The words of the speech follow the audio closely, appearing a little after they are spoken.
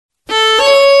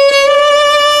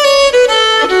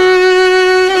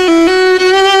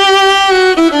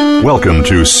Welcome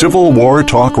to Civil War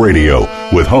Talk Radio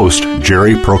with host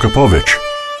Jerry Prokopovich.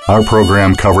 Our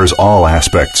program covers all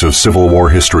aspects of Civil War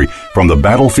history, from the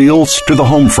battlefields to the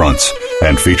home fronts,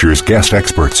 and features guest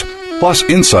experts, plus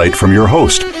insight from your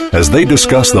host as they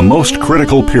discuss the most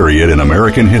critical period in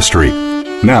American history.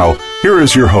 Now, here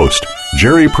is your host,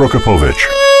 Jerry Prokopovich.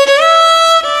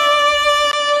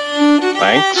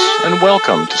 Thanks, and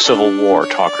welcome to Civil War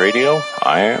Talk Radio.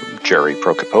 I am Jerry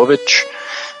Prokopovich.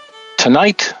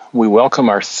 Tonight, we welcome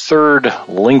our third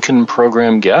Lincoln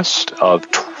program guest of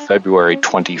February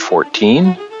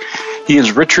 2014. He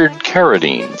is Richard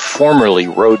Carwardine, formerly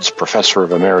Rhodes Professor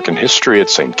of American History at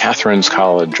St. Catherine's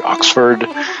College, Oxford,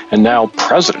 and now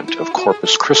President of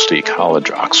Corpus Christi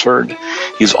College, Oxford.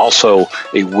 He's also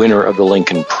a winner of the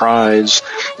Lincoln Prize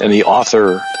and the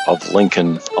author of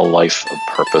Lincoln, A Life of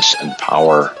Purpose and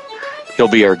Power. He'll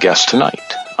be our guest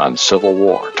tonight on Civil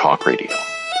War Talk Radio.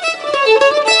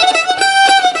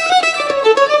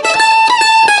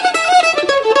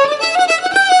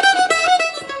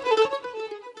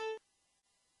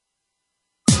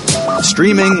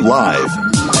 Streaming live,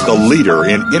 the leader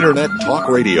in Internet talk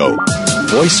radio,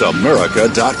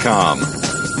 VoiceAmerica.com.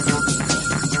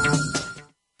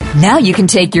 Now you can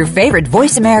take your favorite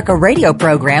Voice America radio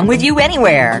program with you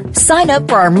anywhere. Sign up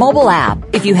for our mobile app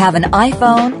if you have an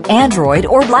iPhone, Android,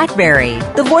 or BlackBerry.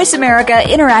 The Voice America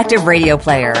Interactive Radio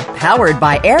Player, powered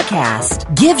by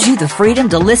Aircast, gives you the freedom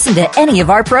to listen to any of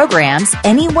our programs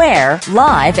anywhere,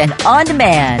 live and on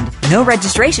demand. No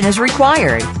registration is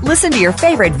required. Listen to your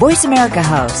favorite Voice America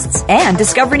hosts and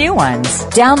discover new ones.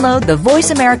 Download the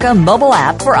Voice America mobile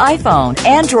app for iPhone,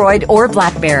 Android, or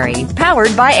BlackBerry,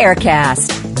 powered by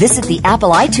Aircast. Visit the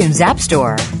Apple iTunes App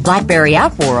Store, BlackBerry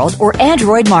App World, or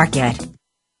Android Market.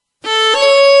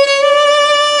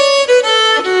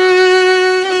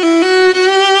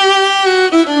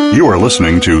 You are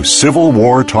listening to Civil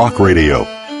War Talk Radio.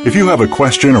 If you have a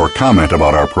question or comment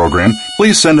about our program,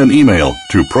 please send an email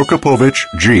to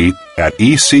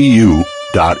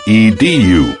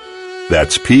prokopovich@ecu.edu.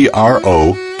 That's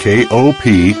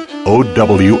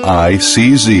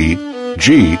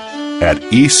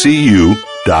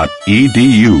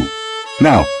PROKOPOWICZ@ecu.edu.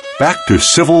 Now, back to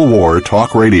Civil War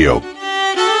Talk Radio.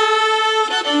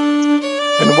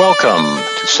 And welcome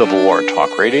to Civil War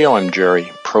Talk Radio. I'm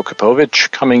Jerry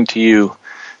Prokopovich, coming to you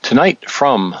tonight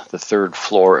from the third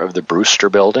floor of the Brewster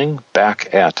Building,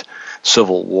 back at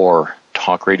Civil War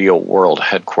Talk Radio World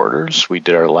Headquarters. We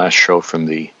did our last show from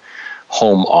the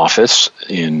home office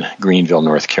in Greenville,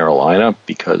 North Carolina,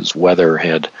 because weather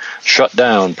had shut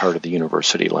down part of the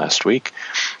university last week.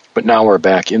 But now we're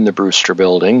back in the Brewster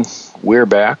Building. We're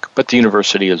back, but the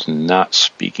university is not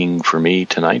speaking for me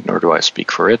tonight, nor do I speak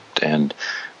for it. And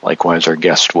likewise, our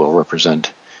guest will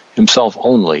represent himself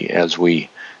only as we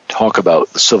talk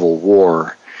about the Civil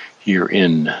War here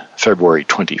in February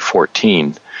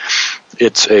 2014.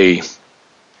 It's a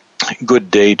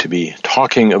good day to be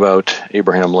talking about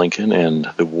Abraham Lincoln and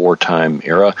the wartime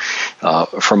era.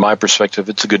 From my perspective,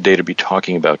 it's a good day to be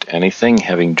talking about anything,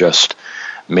 having just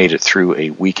made it through a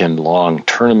weekend-long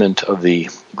tournament of the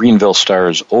Greenville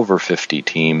Stars over 50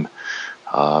 team.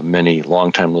 Many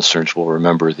longtime listeners will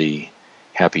remember the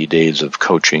happy days of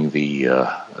coaching the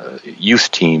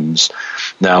youth teams.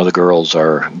 Now the girls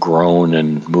are grown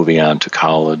and moving on to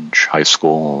college, high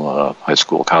school,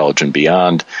 college, and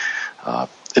beyond.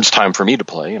 It's time for me to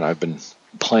play, and I've been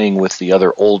playing with the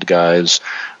other old guys.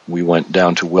 We went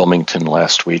down to Wilmington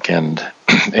last weekend,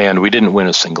 and we didn't win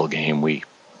a single game. We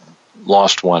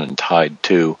lost one and tied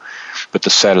two, but the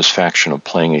satisfaction of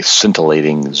playing a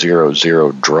scintillating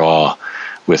 0-0 draw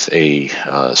with a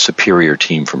superior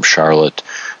team from Charlotte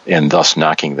and thus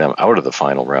knocking them out of the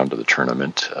final round of the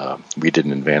tournament. We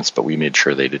didn't advance, but we made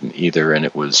sure they didn't either, and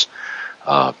it was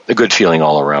a good feeling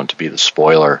all around to be the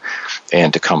spoiler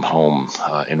and to come home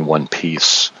in one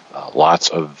piece. Lots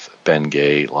of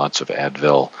Bengay, lots of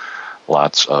Advil,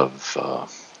 lots of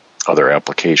other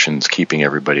applications, keeping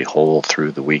everybody whole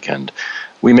through the weekend.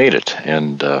 We made it,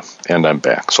 and I'm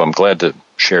back. So I'm glad to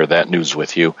share that news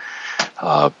with you.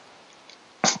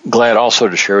 Glad also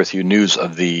to share with you news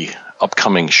of the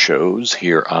upcoming shows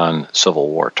here on Civil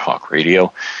War Talk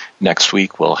Radio. Next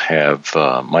week we'll have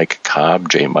J.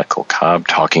 Michael Cobb,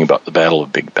 talking about the Battle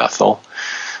of Big Bethel.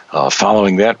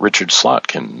 Following that, Richard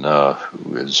Slotkin,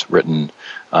 who has written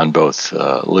on both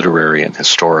literary and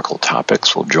historical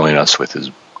topics, will join us with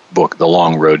his book, The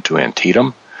Long Road to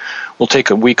Antietam. We'll take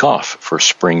a week off for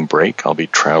spring break. I'll be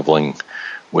traveling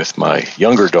with my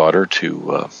younger daughter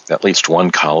to at least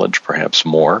one college, perhaps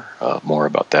more. More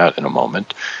about that in a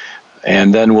moment.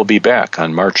 And then we'll be back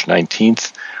on March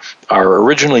 19th. Our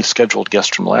originally scheduled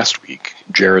guest from last week,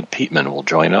 Jared Peatman, will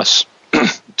join us.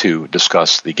 to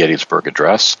discuss the Gettysburg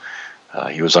Address.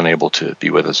 He was unable to be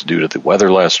with us due to the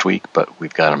weather last week, but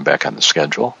we've got him back on the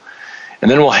schedule. And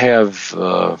then we'll have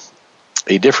a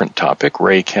different topic.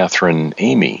 Ray Catherine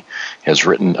Amy has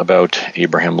written about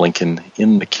Abraham Lincoln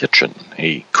in the Kitchen,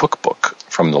 a cookbook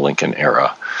from the Lincoln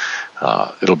era.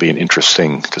 It'll be an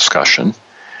interesting discussion.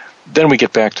 Then we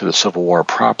get back to the Civil War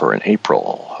proper in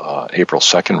April. April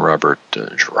 2nd, Robert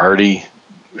Girardi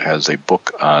has a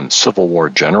book on Civil War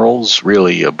generals,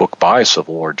 really a book by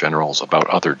Civil War generals about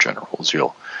other generals.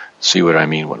 You'll see what I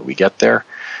mean when we get there.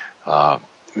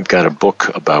 We've got a book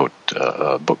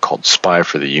called Spy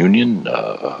for the Union.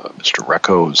 Mr.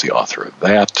 Recco is the author of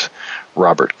that.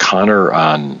 Robert Connor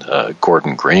on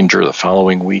Gordon Granger the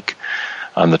following week.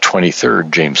 On the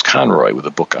 23rd, James Conroy with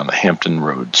a book on the Hampton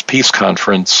Roads Peace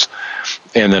Conference.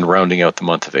 And then rounding out the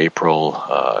month of April,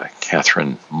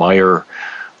 Catherine Meyer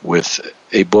with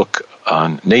a book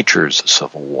on nature's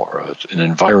Civil War, an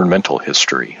environmental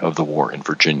history of the war in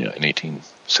Virginia in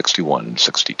 1861 and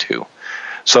 62.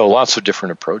 So lots of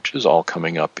different approaches, all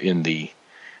coming up in the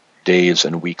days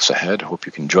and weeks ahead. Hope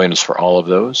you can join us for all of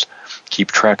those.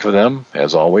 Keep track of them,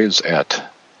 as always, at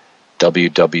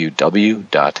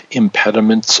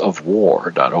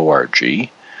www.impedimentsofwar.org,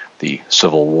 the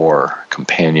Civil War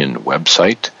companion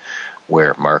website,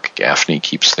 where Mark Gaffney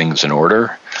keeps things in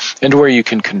order, and where you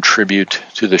can contribute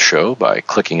to the show by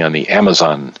clicking on the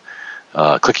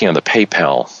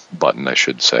PayPal button, I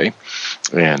should say,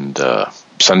 and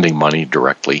sending money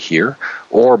directly here,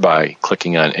 or by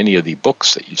clicking on any of the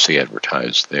books that you see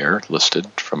advertised there, listed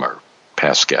from our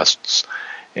past guests,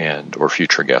 or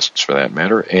future guests for that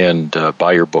matter, and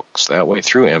buy your books that way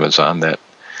through Amazon. That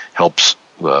helps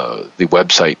the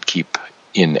website keep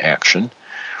in action.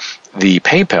 The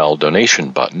PayPal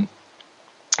donation button,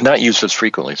 not used as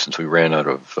frequently since we ran out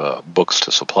of books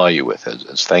to supply you with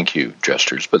as thank you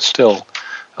gestures, but still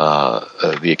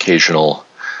the occasional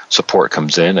support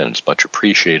comes in and it's much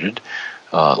appreciated.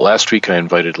 Last week I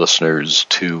invited listeners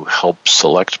to help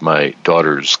select my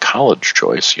daughter's college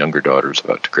choice. Younger daughter's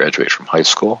about to graduate from high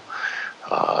school.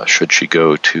 Should she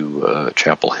go to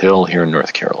Chapel Hill here in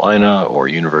North Carolina, or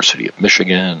University of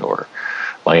Michigan, or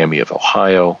Miami of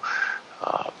Ohio,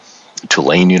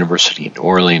 Tulane University in New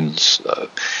Orleans.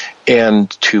 And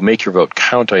to make your vote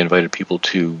count, I invited people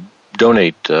to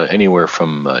donate anywhere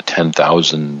from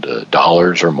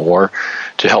 $10,000 or more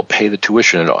to help pay the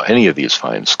tuition at any of these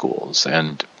fine schools.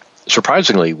 And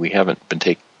surprisingly, that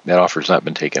offer's not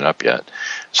been taken up yet.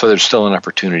 So there's still an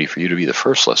opportunity for you to be the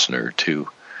first listener to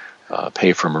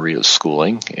pay for Maria's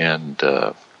schooling and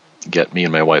get me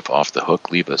and my wife off the hook,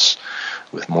 leave us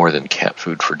with more than cat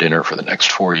food for dinner for the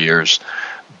next 4 years.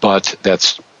 But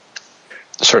that's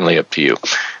certainly up to you.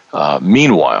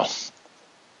 Meanwhile,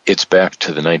 it's back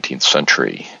to the 19th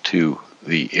century, to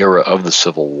the era of the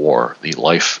Civil War, the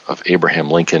life of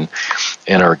Abraham Lincoln,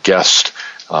 and our guest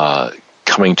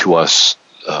coming to us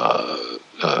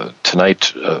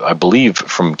tonight, I believe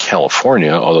from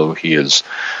California, although his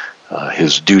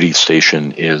duty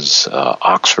station is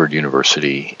Oxford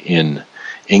University in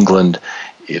England.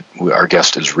 Our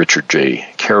guest is Richard J.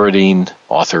 Carwardine,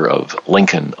 author of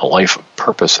Lincoln, A Life of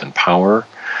Purpose and Power,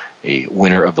 a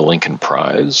winner of the Lincoln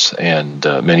Prize, and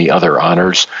many other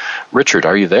honors. Richard,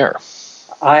 are you there?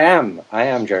 I am,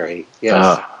 Jerry.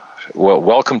 Yes. Well,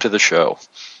 welcome to the show.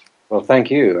 Well,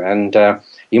 thank you. And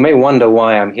you may wonder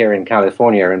why I'm here in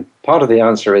California, and part of the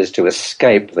answer is to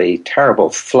escape the terrible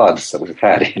floods that we've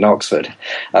had in Oxford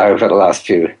over the last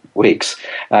few weeks.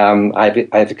 I've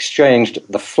exchanged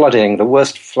the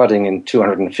worst flooding in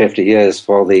 250 years,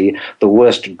 for the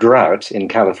worst drought in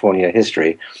California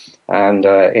history. And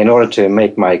in order to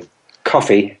make my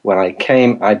coffee, when I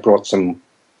came, I brought some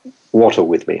water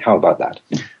with me. How about that?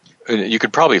 You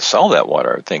could probably sell that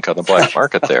water, I think, on the black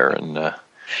market there and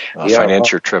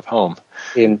finance your trip home.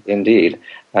 Indeed.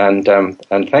 And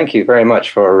thank you very much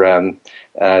for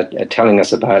telling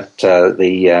us about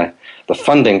the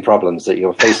funding problems that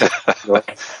you're facing with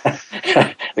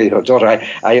your daughter.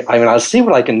 I mean, I'll see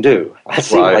what I can do.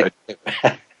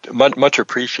 Much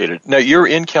appreciated. Now, you're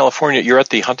in California. You're at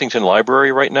the Huntington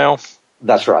Library right now?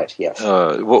 That's right, yes.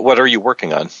 What are you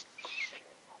working on?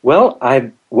 Well,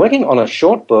 I'm working on a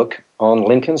short book on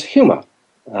Lincoln's humor.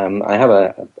 I have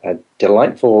a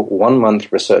delightful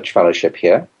 1-month research fellowship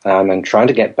here, and trying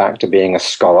to get back to being a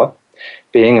scholar.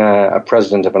 Being a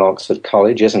president of an Oxford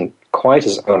college isn't quite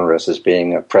as onerous as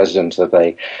being a president of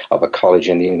a college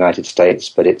in the United States,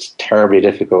 but it's terribly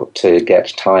difficult to get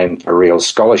time for real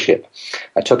scholarship.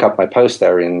 I took up my post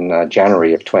there in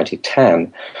January of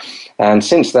 2010, And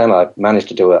since then, I've managed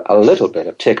to do a little bit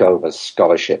of tick-over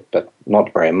scholarship, but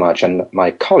not very much. And my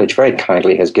college very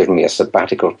kindly has given me a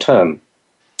sabbatical term.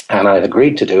 And I've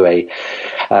agreed to do a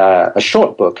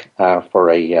short book for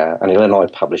an Illinois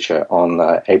publisher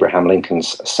on Abraham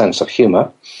Lincoln's sense of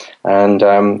humor. And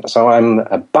so I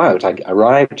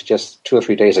arrived just 2 or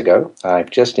 3 days ago. I've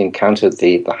just encountered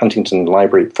the Huntington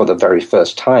Library for the very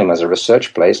first time as a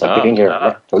research place. I've been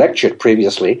here, lectured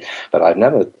previously, but I've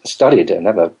never studied and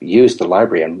never used the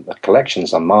library. And the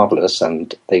collections are marvelous,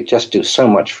 and they just do so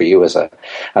much for you as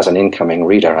an incoming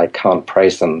reader. I can't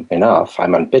praise them enough.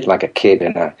 I'm a bit like a kid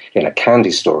in a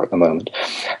candy store at the moment.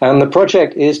 And the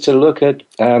project is to look at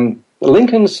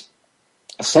Lincoln's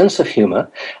sense of humor.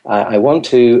 I want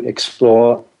to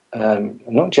explore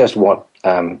not just what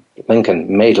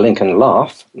made Lincoln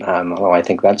laugh, although I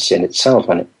think that's in itself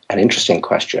an interesting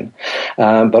question,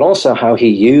 but also how he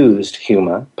used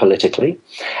humor politically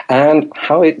and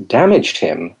how it damaged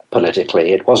him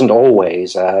politically. It wasn't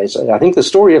always, I think the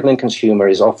story of Lincoln's humor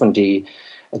is often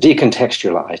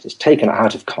decontextualized. It's taken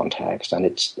out of context,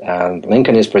 and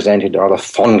Lincoln is presented rather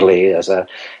fondly as a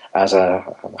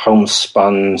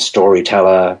homespun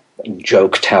storyteller,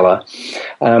 joke teller.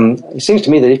 It seems to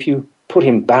me that if you put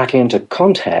him back into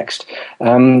context,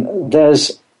 there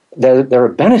are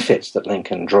benefits that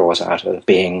Lincoln draws out of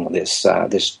being this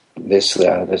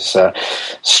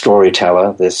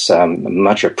storyteller, this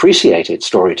much appreciated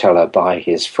storyteller by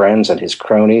his friends and his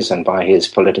cronies and by his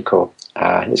political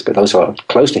those who are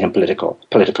close to him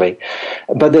politically.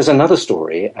 But there's another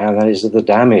story, and that is the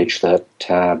damage that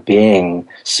being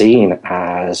seen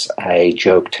as a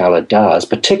joke teller does,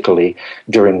 particularly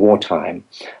during wartime.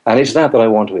 And it's that I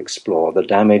want to explore, the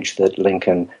damage that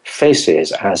Lincoln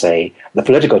faces the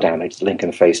political damage that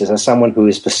Lincoln faces as someone who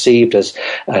is perceived as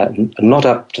not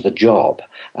up to the job,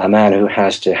 a man who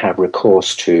has to have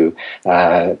recourse to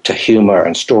humor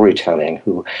and storytelling,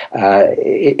 who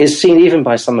is seen even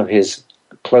by some of his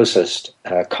closest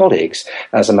colleagues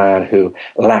as a man who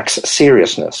lacks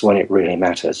seriousness when it really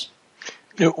matters.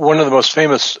 One of the most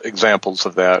famous examples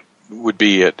of that would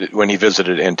be when he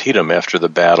visited Antietam after the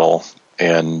battle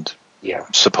and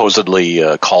supposedly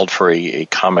called for a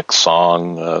comic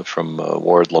song from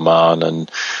Ward Lamon,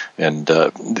 and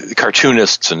the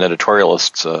cartoonists and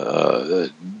editorialists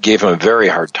gave him a very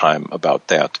hard time about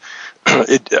that.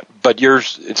 But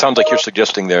it sounds like you're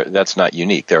suggesting that's not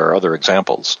unique. There are other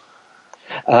examples.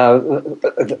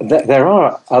 There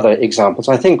are other examples.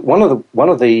 I think I'm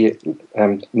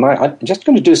just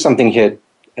going to do something here,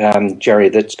 Jerry,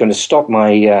 that's going to stop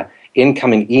my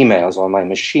incoming emails on my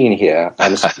machine here.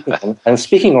 I'm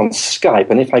speaking on Skype,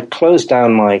 and if I close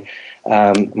down my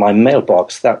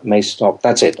mailbox, that may stop.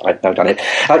 That's it. I've now done it.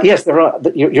 Yes, there are.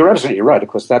 You're absolutely right. Of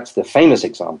course, that's the famous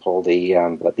example, the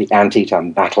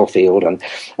Antietam battlefield, and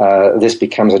this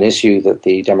becomes an issue that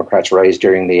the Democrats raised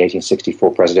during the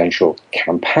 1864 presidential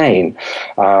campaign.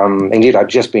 Indeed, I've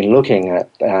just been looking at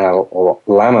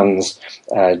Lamon's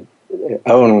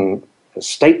own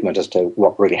statement as to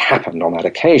what really happened on that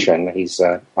occasion. He's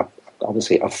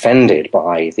obviously offended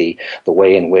by the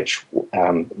way in which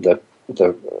the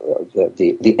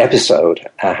episode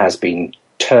has been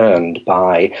turned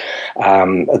by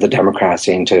the Democrats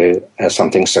into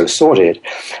something so sordid.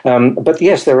 But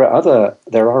yes, there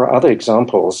are other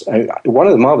examples. One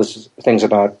of the marvelous things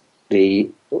about the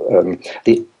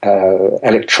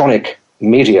electronic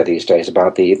media these days,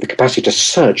 about the capacity to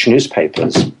search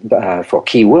newspapers for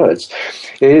keywords,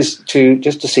 is to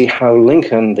see how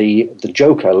Lincoln, the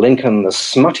joker, Lincoln the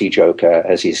smutty joker,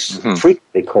 as he's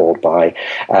frequently called by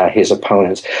his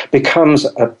opponents, becomes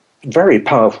a very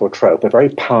powerful trope, a very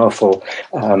powerful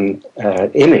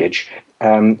image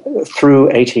through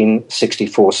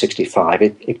 1864-65.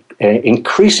 It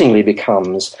increasingly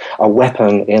becomes a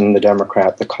weapon in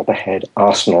the Copperhead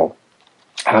arsenal.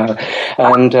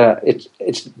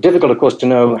 It's difficult, of course, to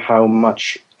know how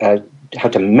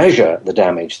to measure the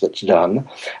damage that's done.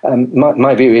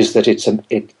 My view is that it's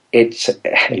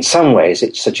in some ways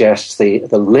it suggests the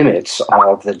limits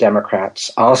of the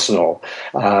Democrats' arsenal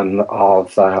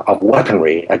of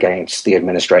weaponry against the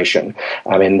administration.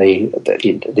 I mean, the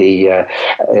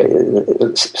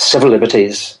civil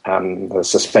liberties, the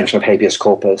suspension of habeas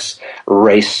corpus,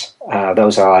 race.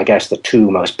 Those are, I guess, the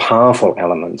two most powerful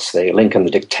elements. Lincoln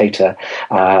the dictator,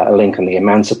 Lincoln the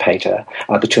emancipator,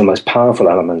 are the two most powerful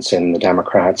elements in the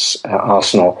Democrats'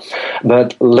 arsenal.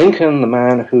 But Lincoln, the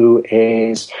man who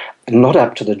is not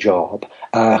up to the job,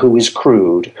 who is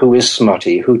crude, who is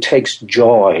smutty, who takes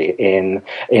joy in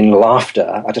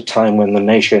laughter at a time when the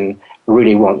nation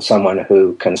really wants someone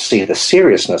who can see the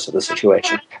seriousness of the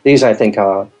situation. These, I think,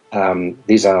 are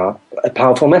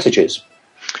powerful messages.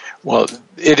 Well,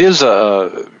 it is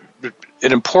an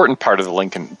important part of the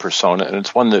Lincoln persona, and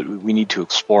it's one that we need to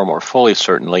explore more fully,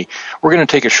 certainly. We're going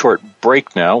to take a short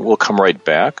break now. We'll come right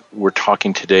back. We're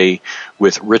talking today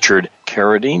with Richard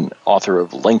Carwardine, author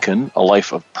of Lincoln, A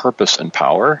Life of Purpose and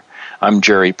Power. I'm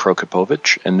Jerry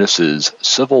Prokopovich, and this is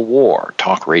Civil War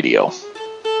Talk Radio.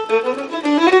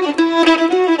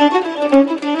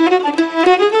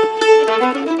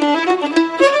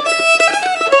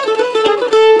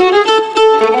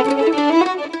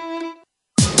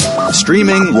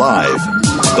 Streaming live,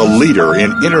 the leader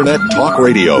in Internet Talk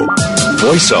Radio,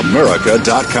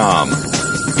 VoiceAmerica.com.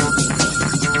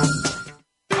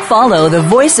 Follow the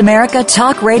Voice America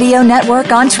Talk Radio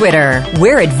Network on Twitter.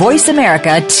 We're at Voice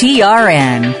America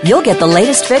TRN. You'll get the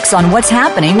latest fix on what's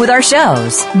happening with our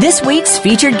shows, this week's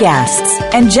featured guests,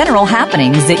 and general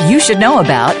happenings that you should know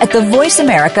about at the Voice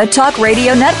America Talk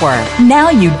Radio Network. Now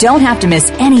you don't have to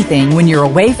miss anything when you're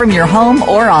away from your home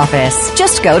or office.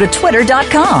 Just go to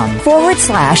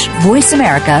twitter.com/Voice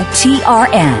America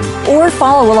TRN or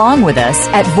follow along with us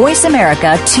at Voice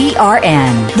America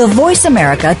TRN, the Voice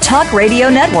America Talk Radio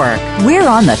Network. We're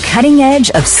on the cutting edge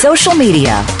of social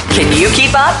media. Can you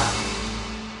keep up?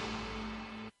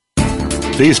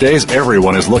 These days,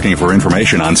 everyone is looking for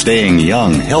information on staying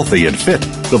young, healthy, and fit.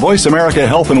 The Voice America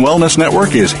Health and Wellness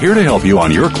Network is here to help you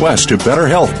on your quest to better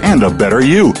health and a better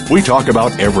you. We talk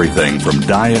about everything from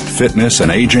diet, fitness,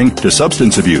 and aging to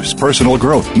substance abuse, personal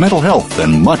growth, mental health,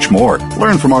 and much more.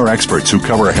 Learn from our experts who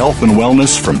cover health and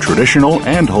wellness from traditional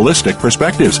and holistic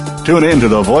perspectives. Tune in to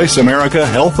the Voice America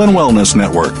Health and Wellness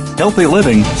Network. Healthy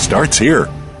living starts here.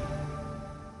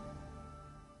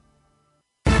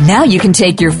 Now you can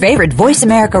take your favorite Voice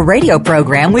America radio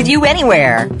program with you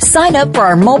anywhere. Sign up for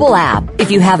our mobile app if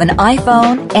you have an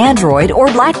iPhone, Android, or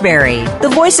BlackBerry. The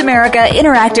Voice America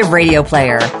Interactive Radio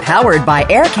Player, powered by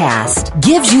Aircast,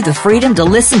 gives you the freedom to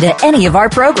listen to any of our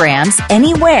programs,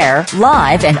 anywhere,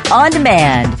 live and on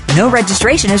demand. No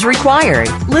registration is required.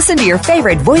 Listen to your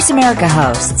favorite Voice America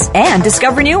hosts and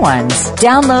discover new ones.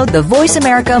 Download the Voice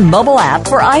America mobile app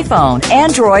for iPhone,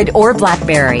 Android, or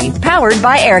BlackBerry, powered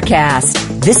by Aircast.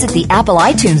 Visit the Apple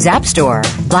iTunes App Store,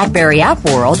 BlackBerry App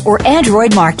World, or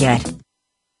Android Market.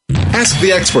 Ask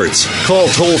the experts. Call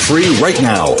toll-free right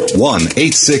now,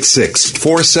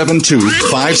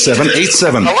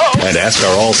 1-866-472-5787. And ask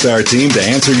our All-Star team to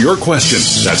answer your question.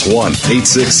 That's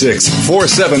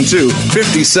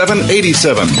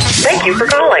 1-866-472-5787. Thank you for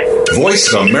calling.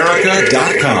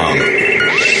 VoiceAmerica.com.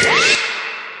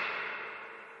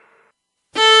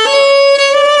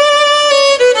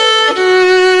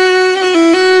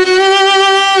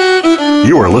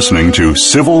 You are listening to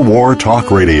Civil War Talk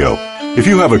Radio. If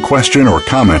you have a question or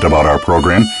comment about our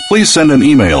program, please send an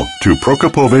email to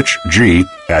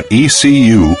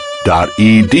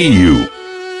prokopovich@ecu.edu.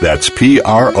 That's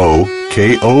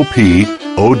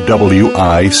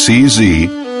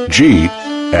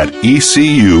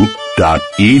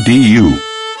PROKOPOWICZ@ecu.edu.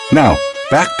 Now,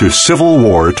 back to Civil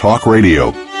War Talk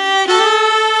Radio.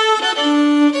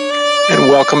 And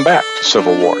welcome back to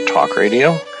Civil War Talk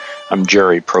Radio. I'm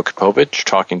Jerry Prokopovich,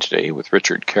 talking today with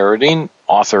Richard Carwardine,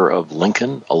 author of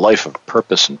Lincoln, A Life of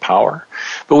Purpose and Power.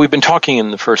 But we've been talking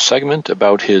in the first segment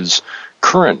about his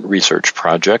current research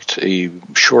project, a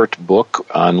short book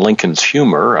on Lincoln's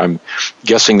humor. I'm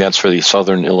guessing that's for the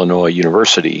Southern Illinois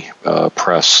University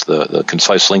Press, the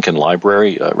Concise Lincoln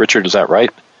Library. Richard, is that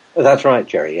right? That's right,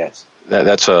 Jerry, yes.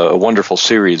 That's a wonderful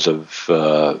series of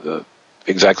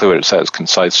exactly what it says,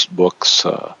 concise books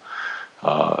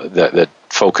that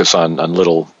focus on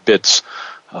little bits,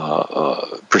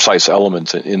 precise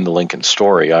elements in the Lincoln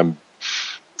story. I'm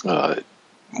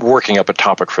working up a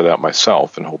topic for that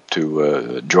myself and hope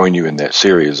to join you in that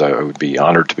series. I would be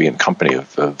honored to be in company of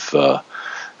some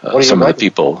of the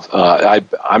people.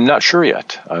 I'm not sure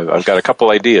yet. I've got a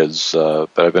couple ideas,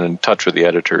 but I've been in touch with the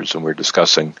editors and we're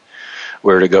discussing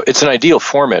where to go. It's an ideal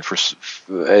format for,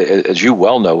 as you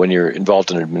well know, when you're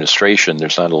involved in administration,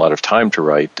 there's not a lot of time to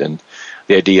write, and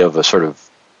the idea of a sort of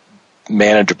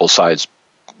manageable size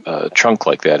chunk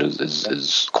like that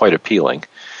is quite appealing.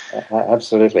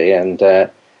 Absolutely. And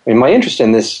my interest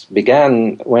in this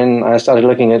began when I started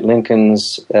looking at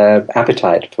Lincoln's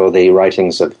appetite for the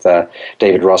writings of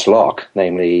David Ross Locke,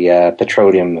 namely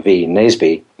Petroleum v.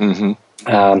 Naseby. Mm-hmm.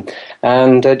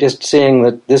 And just seeing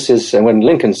that this is, and when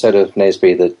Lincoln said of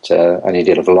Naseby that, and he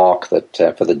did of Locke,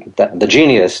 that for the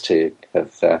genius to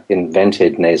have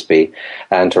invented Naseby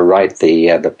and to write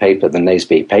the paper, the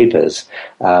Naseby Papers,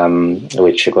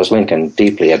 which of course Lincoln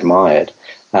deeply admired,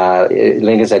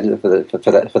 Lincoln said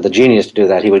for the genius to do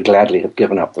that, he would gladly have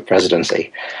given up the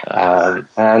presidency.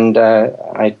 And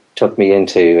I took me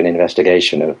into an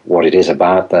investigation of what it is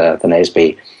about the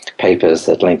Naseby papers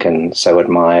that Lincoln so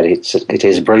admired. It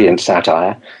is brilliant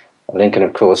satire. Lincoln,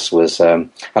 of course, was an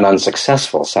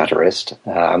unsuccessful satirist,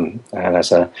 and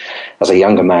as a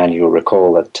younger man, you'll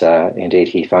recall that indeed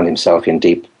he found himself in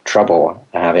deep trouble,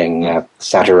 having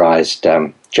satirized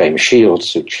James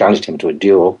Shields, who challenged him to a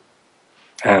duel.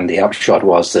 And the upshot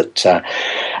was that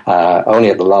only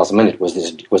at the last minute was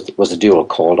the duel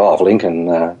called off. Lincoln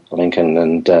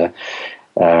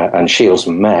and Shields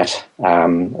met.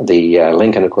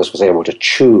 Lincoln, of course, was able to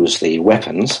choose the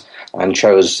weapons and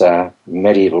chose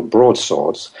medieval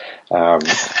broadswords.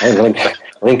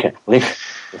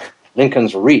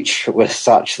 Lincoln's reach was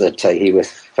such that he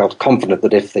felt confident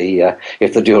that if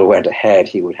the duel went ahead,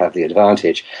 he would have the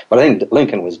advantage. But I think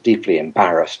Lincoln was deeply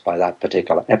embarrassed by that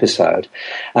particular episode.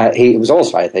 He was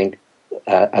also, I think,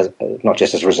 not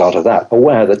just as a result of that,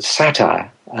 aware that satire,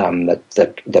 that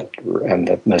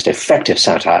the most effective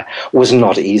satire, was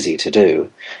not easy to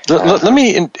do. Let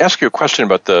me ask you a question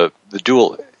about the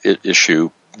duel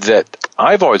issue. That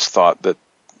I've always thought that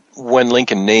when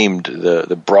Lincoln named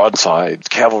the broadsides,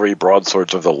 cavalry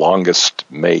broadswords of the longest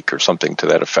make or something to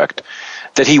that effect,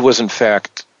 that he was in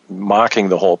fact mocking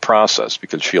the whole process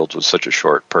because Shields was such a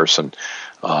short person.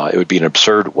 It would be an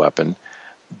absurd weapon.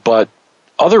 But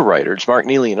other writers, Mark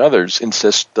Neely and others,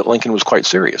 insist that Lincoln was quite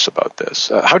serious about this.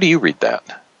 How do you read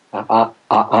that?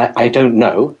 I don't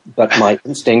know, but my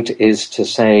instinct is to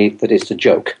say that it's a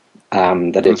joke.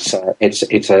 That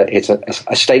it's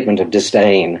a statement of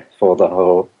disdain for the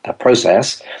whole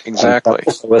process. Exactly.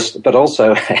 But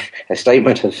also a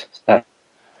statement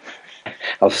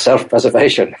of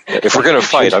self-preservation. If we're going to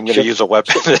fight, I'm going to use a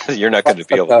weapon. You're not going to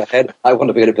be able. Go ahead. I want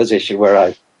to be in a position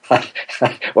where I'm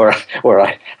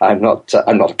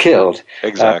not killed.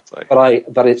 Exactly.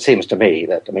 But it seems to me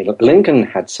that Lincoln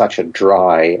had such a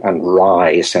dry and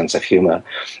wry sense of humor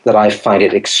that I find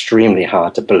it extremely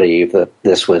hard to believe that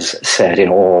this was said in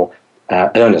all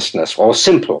earnestness or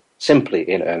simply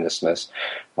in earnestness.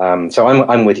 So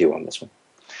I'm with you on this one.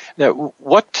 Now,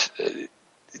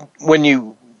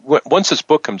 once this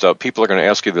book comes out, people are going to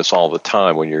ask you this all the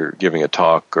time when you're giving a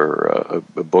talk or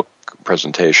a book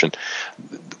presentation.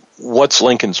 What's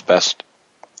Lincoln's best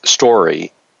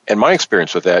story? And my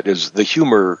experience with that is the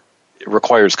humor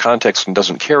requires context and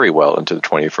doesn't carry well into the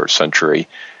 21st century.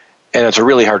 And it's a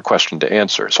really hard question to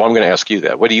answer. So I'm going to ask you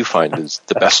that. What do you find is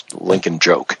the best Lincoln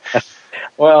joke?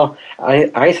 Well,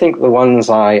 I think the ones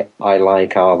I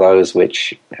like are those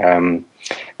which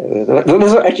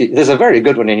there's a very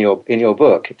good one in your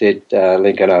book. Did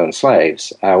Lincoln own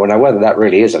slaves? Now whether that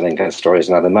really is a Lincoln story is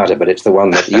another matter, but it's the one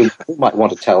that you might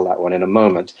want to tell that one in a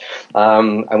moment,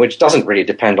 and which doesn't really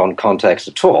depend on context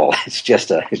at all. It's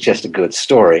just a good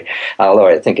story. Although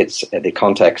I think it's the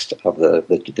context of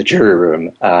the jury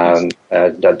room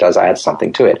does add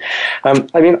something to it.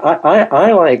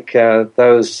 I like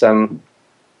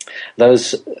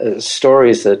those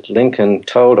stories that Lincoln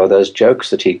told, or those jokes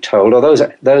that he told, or those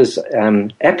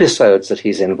episodes that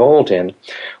he's involved in,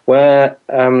 where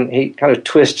he kind of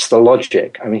twists the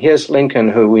logic. Here's Lincoln,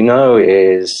 who we know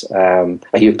is a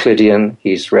Euclidean.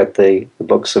 He's read the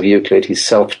books of Euclid. He's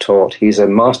self-taught. He's a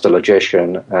master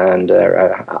logician and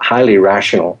highly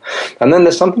rational. And then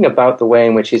there's something about the way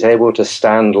in which he's able to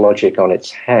stand logic on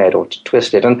its head or to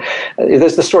twist it. And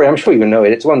there's the story, I'm sure you know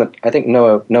it. It's one that I think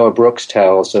Noah Brooks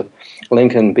tells of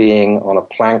Lincoln being on a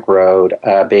plank road,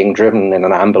 being driven in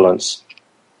an ambulance,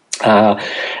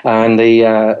 and the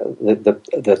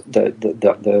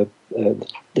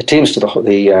teamster,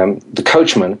 the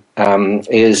coachman,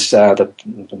 is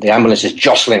the ambulance is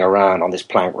jostling around on this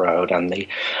plank road, and the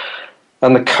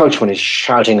coachman is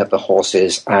shouting at the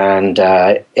horses, and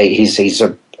he's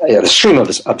a stream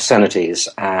of obscenities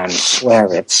and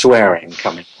swearing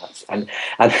coming out. And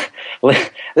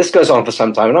this goes on for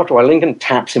some time, and after a while Lincoln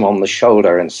taps him on the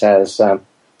shoulder and says,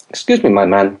 "Excuse me, my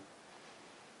man,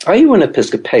 are you an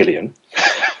Episcopalian?"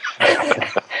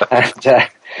 And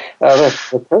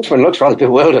the coachman looks rather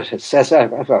bewildered and says, "No,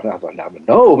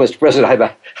 Mr.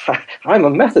 President, I'm a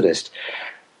Methodist."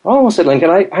 "Oh," said Lincoln,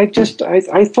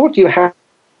 I thought you had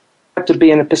to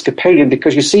be an Episcopalian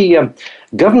because, you see,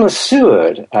 Governor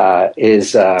Seward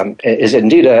is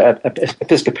indeed a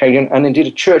Episcopalian and indeed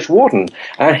a church warden,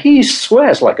 and he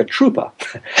swears like a trooper."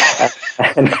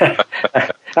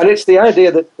 And it's the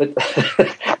idea that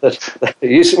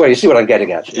you see what I'm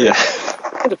getting at. Yeah.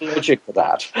 Kind of logic for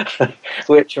that,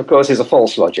 which of course is a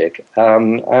false logic.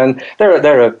 And there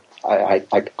are I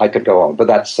could go on, but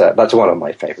that's one of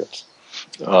my favorites.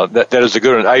 That is a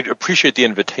good one. I appreciate the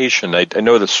invitation. I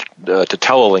know this to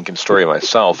tell a Lincoln story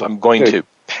myself. I'm going to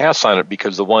pass on it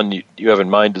because the one you have in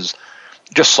mind is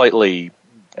just slightly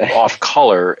off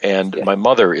color, and my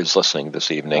mother is listening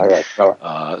this evening. All right.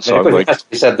 So I'm going.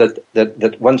 You said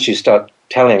that once you start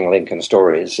telling Lincoln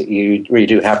stories, you really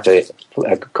do have to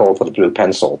call for the blue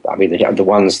pencil. I mean, the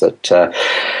ones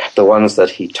that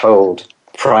he told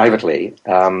privately,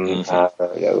 I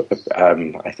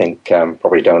think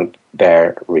probably don't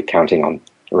bear recounting on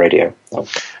radio. No.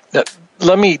 Now,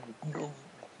 let me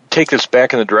take this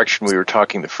back in the direction we were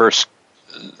talking the first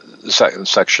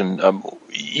section.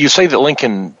 You say that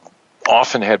Lincoln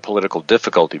often had political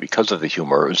difficulty because of the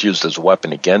humor. It was used as a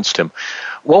weapon against him.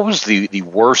 What was the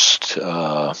worst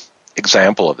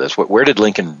example of this? Where did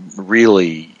Lincoln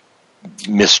really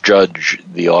misjudge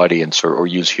the audience or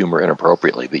use humor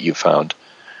inappropriately that you found?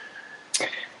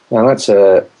 Now that's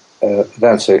a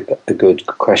good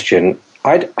question.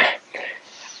 I don't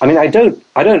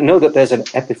know that there's an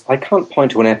I can't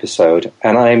point to an episode,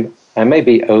 and I may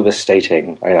be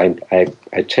overstating. I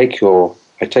take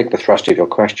the thrust of your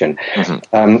question.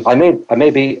 Mm-hmm.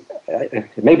 Maybe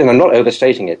I'm not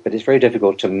overstating it, but it's very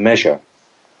difficult to measure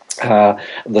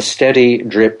the steady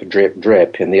drip, drip,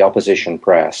 drip in the opposition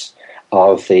press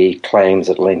of the claims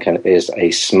that Lincoln is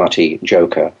a smutty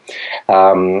joker.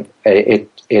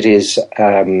 It is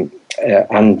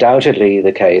undoubtedly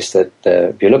the case that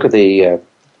if you look at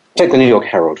take the New York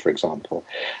Herald, for example,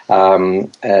 when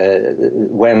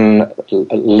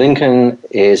Lincoln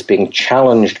is being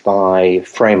challenged by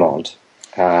Fremont,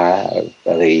 or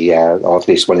at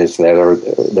least when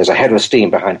there's a head of steam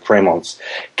behind Fremont's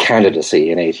candidacy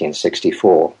in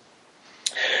 1864,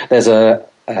 there's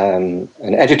an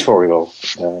editorial,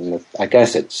 I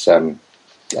guess it's a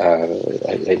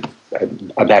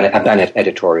Bennett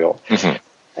editorial, mm-hmm.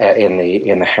 In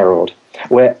the Herald,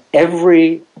 where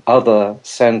every other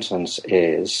sentence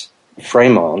is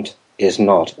Fremont is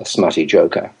not a smutty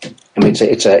joker. I mean,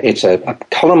 it's a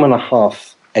column and a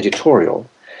half editorial,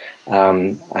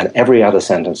 and every other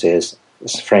sentence is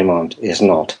Fremont is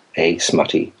not a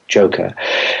smutty joker.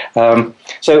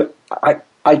 So I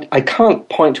can't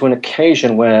point to an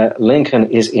occasion where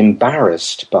Lincoln is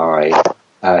embarrassed by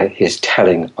his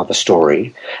telling of a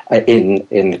story in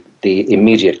the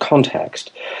immediate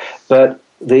context, but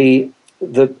the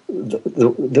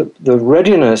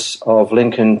readiness of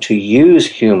Lincoln to use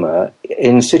humor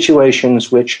in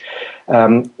situations which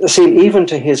seem even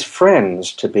to his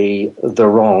friends to be the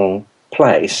wrong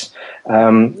place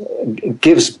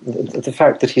gives the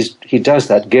fact that he does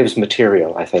that gives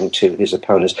material, I think, to his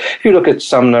opponents. If you look at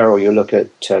Sumner or you look at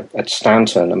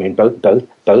Stanton, I mean,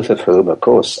 both of whom, of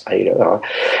course, they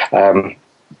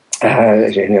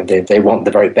want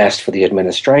the very best for the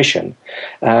administration.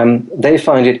 They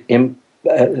find it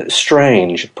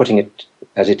strange, putting it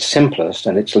at its simplest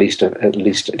and its at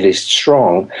least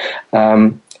strong.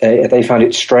 They found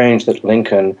it strange that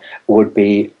Lincoln would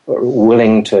be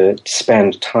willing to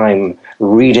spend time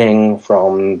reading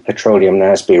from Petroleum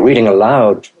Nasby, reading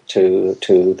aloud to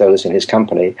those in his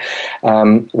company,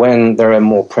 when there are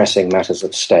more pressing matters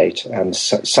of state. And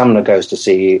Sumner goes to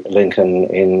see Lincoln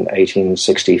in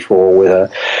 1864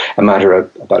 with a matter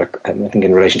about I think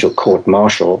in relation to a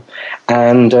court-martial,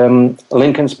 and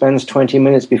Lincoln spends 20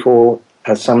 minutes before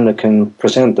Sumner can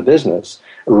present the business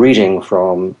reading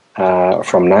from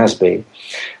Nasby.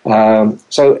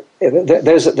 So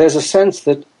there's a sense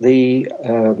that the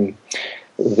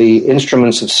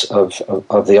instruments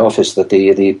of the office, that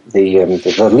the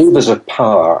levers of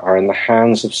power are in the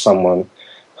hands of someone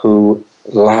who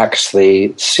lacks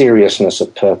the seriousness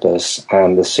of purpose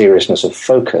and the seriousness of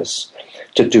focus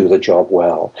to do the job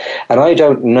well. And I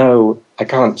don't know, I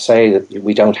can't say that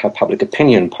we don't have public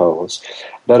opinion polls,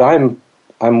 but I'm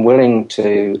willing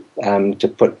to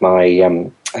put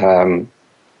my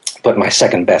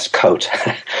second best coat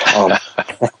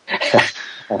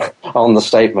on the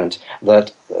statement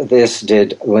that this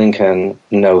did Lincoln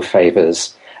no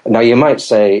favors. Now, you might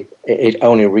say it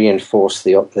only reinforced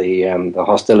the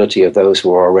hostility of those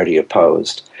who were already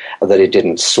opposed, that it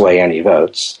didn't sway any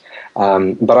votes.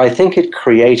 But I think it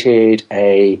created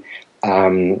a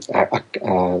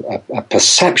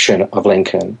perception of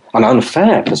Lincoln, an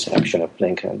unfair perception of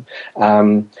Lincoln,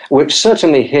 which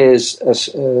certainly his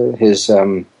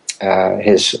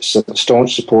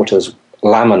staunch supporters,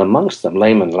 Layman amongst them,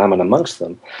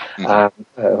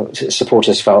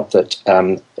 supporters felt that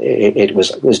it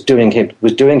was doing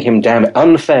him damage,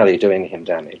 unfairly doing him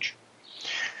damage.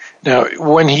 Now,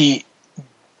 when he's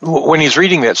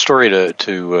reading that story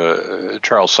to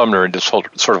Charles Sumner and just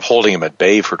sort of holding him at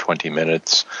bay for 20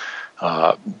 minutes,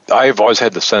 I've always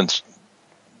had the sense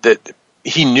that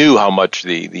he knew how much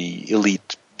the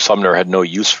elite Sumner had no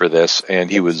use for this, and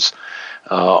he was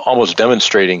almost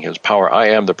demonstrating his power. I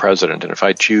am the president, and if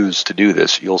I choose to do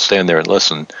this, you'll stand there and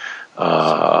listen.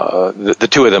 The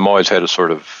two of them always had a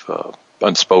sort of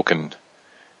unspoken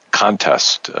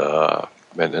contest,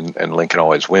 and Lincoln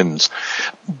always wins.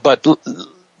 But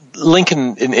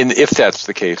Lincoln, if that's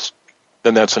the case,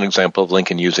 then that's an example of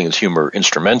Lincoln using his humor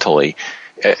instrumentally,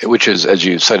 which is, as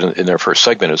you said in their first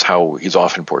segment, is how he's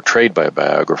often portrayed by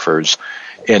biographers,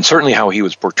 and certainly how he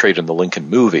was portrayed in the Lincoln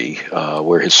movie,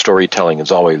 where his storytelling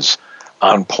is always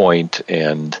on point,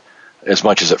 and as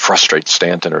much as it frustrates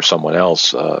Stanton or someone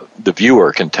else, the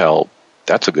viewer can tell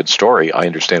that's a good story. I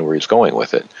understand where he's going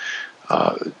with it.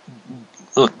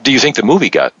 Do you think the movie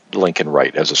got Lincoln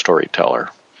right as a storyteller?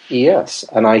 Yes,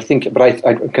 and I think, but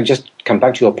I can just come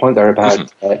back to your point there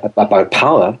about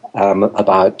power,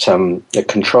 about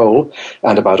control,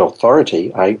 and about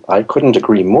authority. I couldn't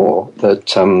agree more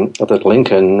that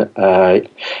Lincoln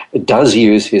does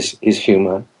use his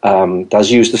humor,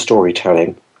 does use the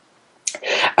storytelling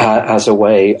as a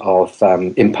way of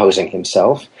imposing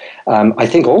himself. I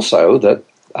think also that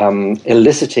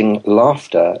eliciting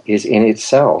laughter is in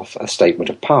itself a statement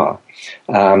of power.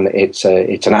 It's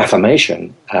an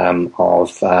affirmation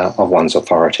of one's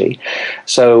authority.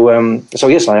 So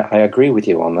yes, I agree with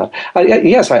you on that.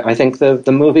 Yes, I think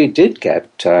the movie did get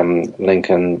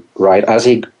Lincoln right, as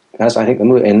I think the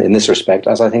movie in this respect,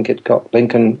 as I think it got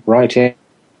Lincoln right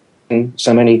in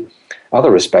so many other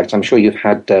respects. I'm sure you've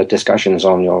had discussions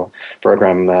on your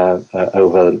program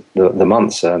over the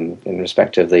months in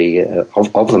respect of the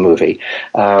movie.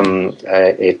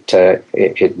 The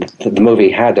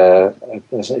movie had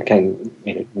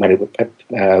when it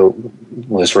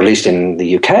was released in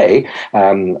the UK,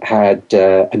 had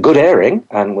a good airing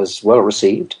and was well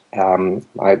received.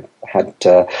 I had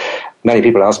many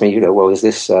people ask me, well, is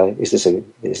this a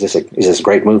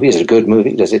great movie? Is it a good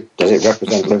movie? Does it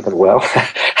represent Lincoln well?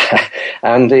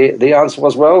 And the answer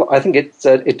was, well, I think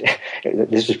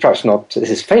this is perhaps not, this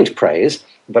is faint praise,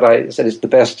 but I said it's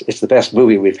the best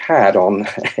movie we've had on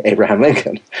Abraham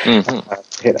Lincoln,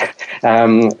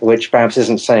 which perhaps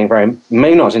isn't saying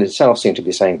may not in itself seem to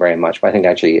be saying very much, but I think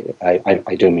actually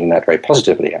I do mean that very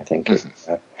positively. I think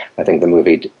I think the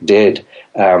movie did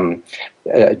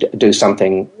do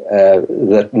something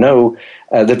that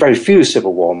very few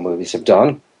Civil War movies have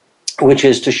done, which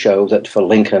is to show that for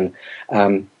Lincoln,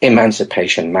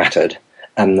 emancipation mattered,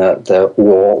 and the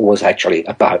war was actually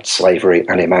about slavery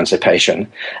and emancipation.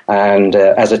 And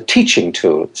as a teaching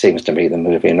tool, it seems to me, the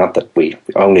movie, not that we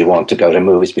only want to go to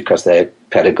movies because they're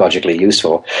pedagogically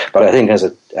useful, but I think as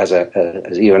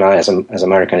you and I, as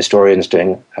American historians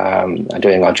doing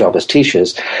our job as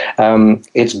teachers,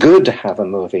 it's good to have a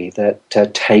movie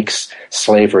that takes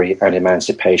slavery and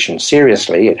emancipation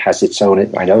seriously. It has its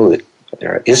own, I know that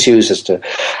there are issues as to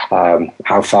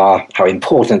how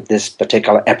important this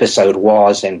particular episode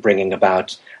was in bringing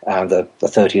about the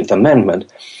 13th Amendment.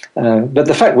 But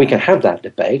the fact we can have that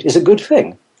debate is a good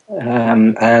thing.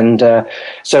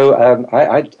 So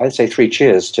I'd say 3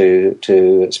 cheers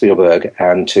to Spielberg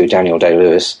and to Daniel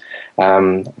Day-Lewis,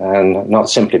 and not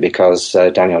simply because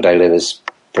Daniel Day-Lewis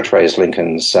portrays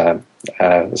Lincoln's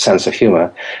sense of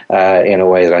humor in a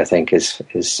way that I think is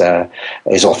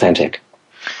authentic.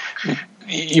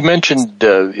 You mentioned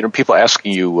people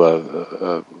asking you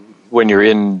when you're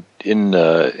in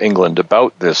England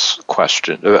about this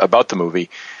question about the movie.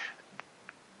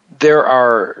 There's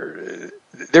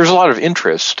a lot of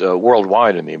interest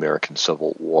worldwide in the American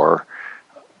Civil War.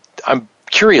 I'm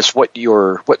curious what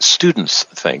students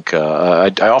think.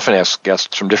 I often ask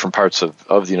guests from different parts of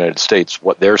the United States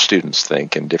what their students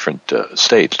think in different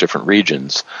states, different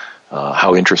regions.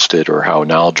 How interested or how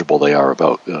knowledgeable they are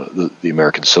about the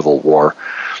American Civil War.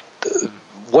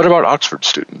 What about Oxford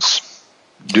students?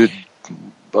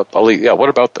 What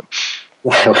about them?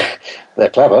 Well,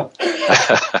 they're clever.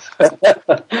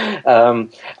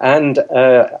 And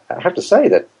I have to say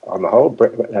that on the whole,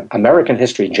 American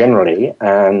history generally,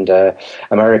 and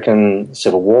American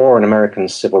Civil War and American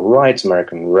civil rights,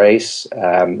 American race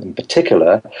in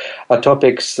particular, are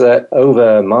topics that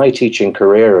over my teaching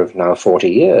career of now 40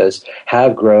 years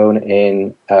have grown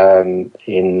the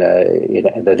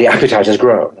appetite has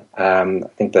grown. I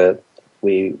think that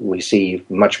we see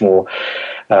much more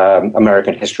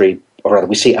American history, or rather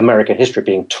we see American history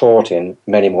being taught in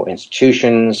many more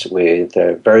institutions with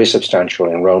very substantial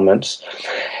enrollments.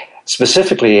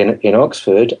 Specifically in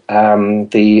Oxford,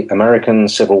 the American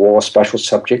Civil War special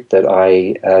subject that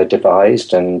I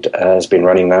devised and has been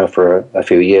running now for a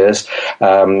few years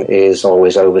is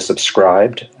always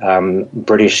oversubscribed.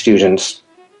 British students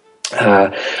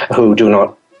who do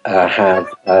not have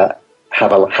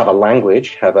a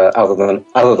language,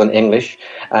 other than English,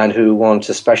 and who want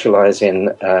to specialize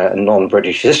in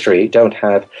non-British history don't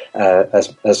have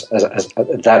as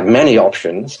that many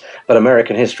options. But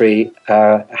American history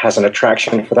has an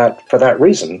attraction for that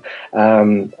reason.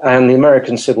 And the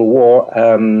American Civil War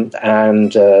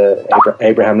and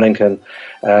Abraham Lincoln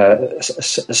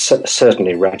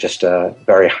certainly register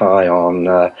very high on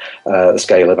the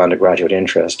scale of undergraduate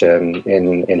interest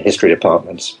in history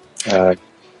departments.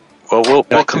 Well, we'll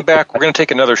come back. We're going to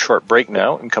take another short break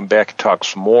now and come back and talk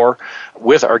some more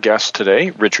with our guest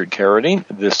today, Richard Carwardine.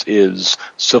 This is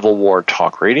Civil War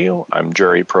Talk Radio. I'm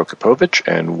Jerry Prokopovich,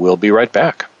 and we'll be right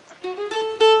back.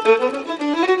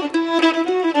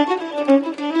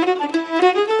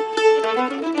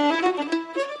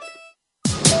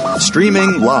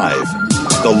 Streaming live,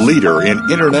 the leader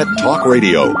in Internet Talk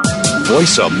Radio,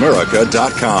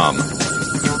 VoiceAmerica.com.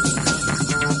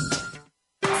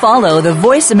 Follow the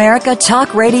Voice America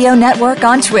Talk Radio Network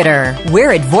on Twitter.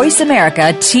 We're at Voice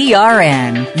America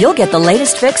TRN. You'll get the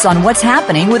latest fix on what's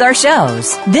happening with our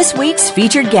shows, this week's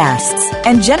featured guests,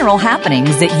 and general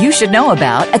happenings that you should know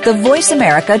about at the Voice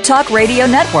America Talk Radio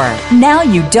Network. Now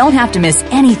you don't have to miss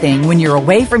anything when you're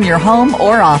away from your home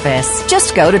or office.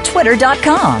 Just go to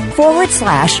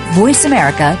twitter.com/Voice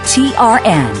America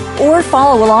TRN or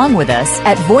follow along with us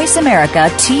at Voice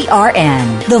America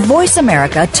TRN, the Voice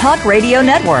America Talk Radio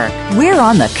Network. We're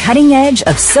on the cutting edge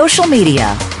of social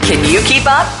media. Can you keep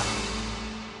up?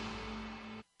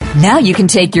 Now you can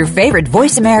take your favorite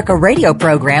Voice America radio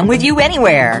program with you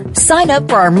anywhere. Sign up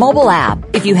for our mobile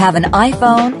app if you have an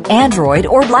iPhone, Android,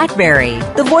 or BlackBerry.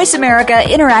 The Voice America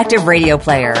interactive radio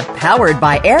player, powered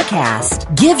by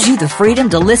Aircast, gives you the freedom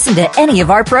to listen to any of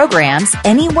our programs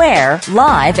anywhere,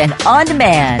 live and on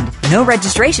demand. No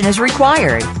registration is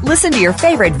required. Listen to your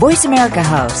favorite Voice America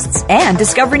hosts and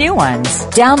discover new ones.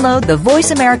 Download the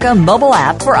Voice America mobile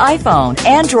app for iPhone,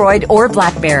 Android, or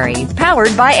BlackBerry,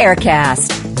 powered by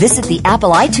Aircast. Visit the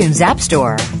Apple iTunes App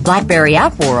Store, BlackBerry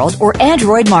App World, or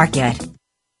Android Market.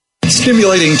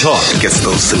 Stimulating talk. It gets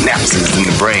those synapses in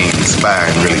the brain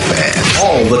firing really fast.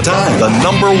 All the time. The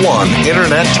 #1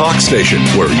 Internet talk station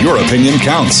where your opinion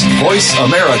counts.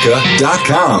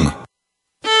 VoiceAmerica.com.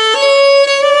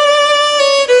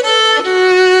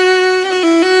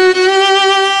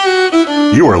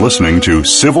 You are listening to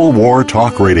Civil War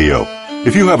Talk Radio.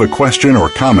 If you have a question or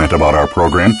comment about our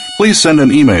program, please send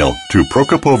an email to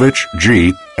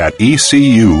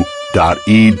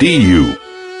prokopovichg@ecu.edu.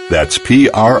 That's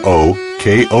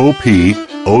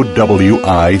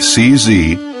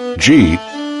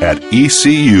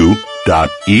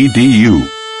PROKOPOWICZ@ecu.edu.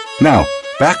 Now,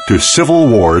 back to Civil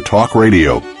War Talk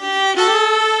Radio.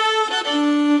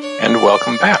 And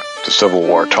welcome back to Civil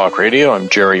War Talk Radio. I'm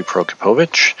Jerry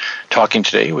Prokopovich, talking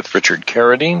today with Richard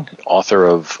Carwardine, author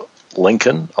of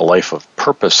Lincoln, A Life of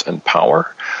Purpose and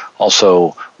Power,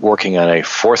 also working on a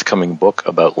forthcoming book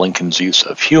about Lincoln's use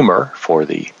of humor for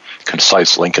the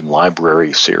Concise Lincoln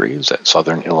Library series at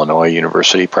Southern Illinois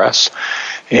University Press.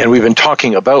 And we've been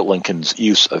talking about Lincoln's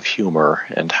use of humor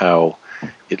and how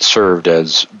it served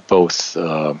as both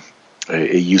a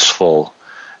useful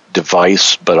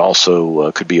device, but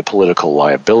also could be a political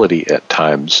liability at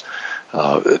times.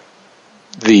 I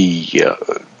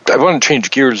want to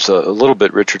change gears a little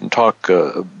bit, Richard, and talk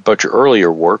about your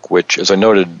earlier work, which, as I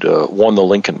noted, won the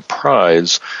Lincoln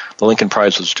Prize. The Lincoln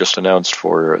Prize was just announced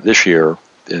for this year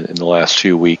in the last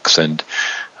few weeks, and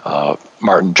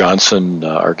Martin Johnson,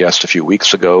 our guest a few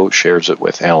weeks ago, shares it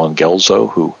with Alan Gelzo,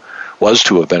 who was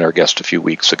to have been our guest a few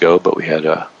weeks ago, but we had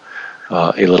a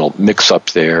little mix-up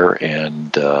there,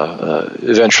 and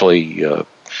eventually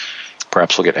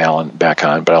perhaps we'll get Alan back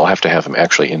on, but I'll have to have him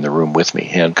actually in the room with me,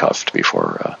 handcuffed,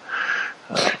 before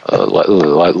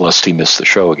lest he miss the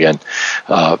show again.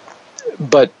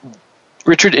 But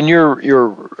Richard, in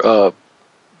your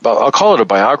I'll call it a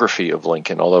biography of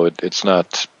Lincoln, although it's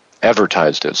not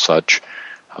advertised as such.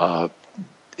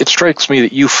 It strikes me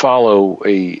that you follow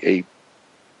a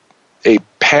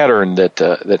pattern that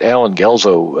Alan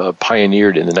Gelzo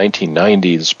pioneered in the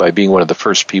 1990s by being one of the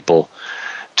first people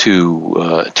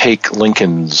to take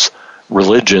Lincoln's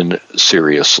religion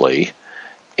seriously,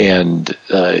 and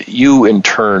you in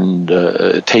turn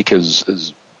take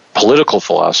his political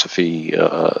philosophy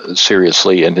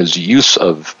seriously and his use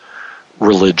of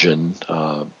religion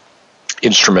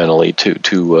instrumentally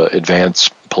to advance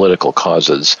political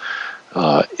causes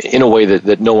in a way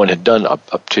that no one had done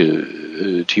up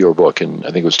to your book in,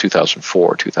 I think it was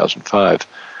 2004, 2005.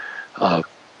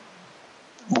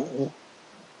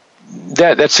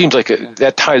 that seems like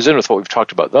that ties in with what we've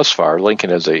talked about thus far.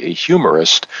 Lincoln as a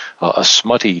humorist, a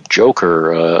smutty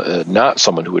joker, not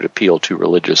someone who would appeal to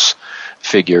religious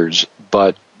figures.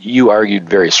 But you argued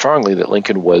very strongly that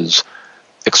Lincoln was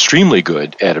extremely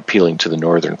good at appealing to the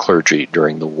Northern clergy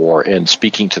during the war and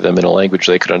speaking to them in a language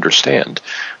they could understand.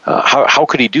 How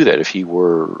could he do that if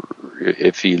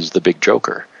he's the big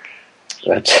joker?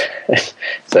 That's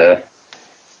a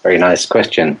very nice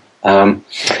question. And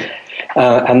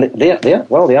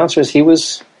the answer is he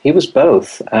was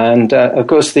both. And of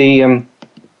course, I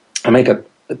make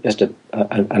just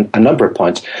a number of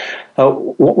points.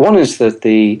 One is that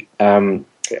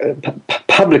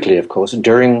publicly, of course,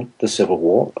 during the Civil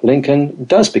War, Lincoln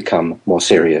does become more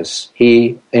serious.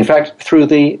 He, in fact, through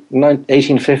the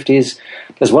 1850s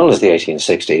as well as the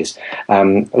 1860s,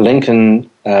 Lincoln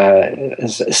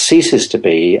ceases to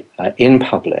be, in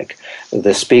public,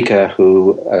 the speaker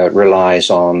who relies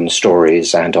on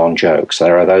stories and on jokes.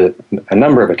 There are a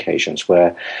number of occasions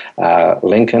where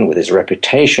Lincoln, with his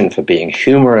reputation for being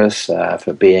humorous,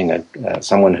 for being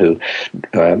someone who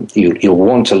you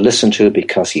want to listen to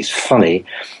because he's funny,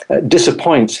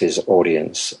 disappoints his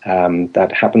audience.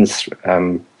 That happens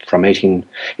from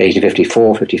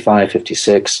 1854, 55,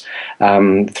 56,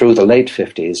 through the late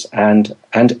 50s and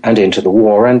into the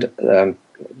war. And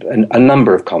a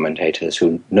number of commentators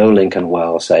who know Lincoln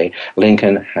well say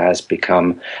Lincoln has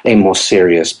become a more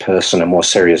serious person, a more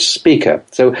serious speaker.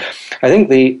 So I think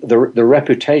the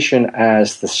reputation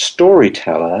as the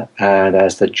storyteller and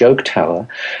as the joke teller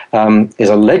is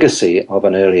a legacy of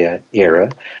an earlier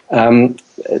era.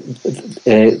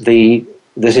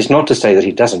 This is not to say that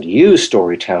he doesn't use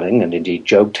storytelling and indeed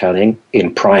joke telling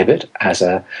in private as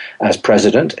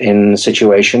president in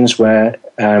situations where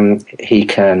he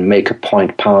can make a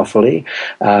point powerfully,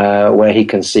 where he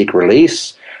can seek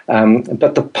release.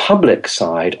 But the public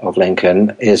side of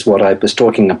Lincoln is what I was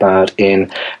talking about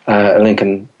in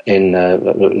Lincoln,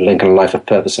 Life of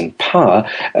Purpose and Power,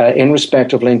 in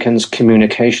respect of Lincoln's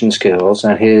communication skills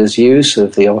and his use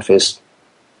of the office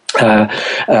to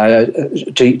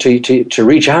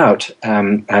reach out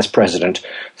as president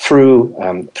through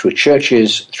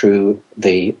churches, through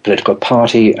the political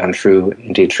party, and through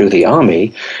the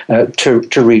army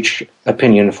to reach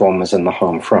opinion formers in the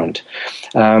home front.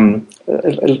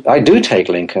 I do take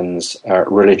Lincoln's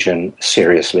religion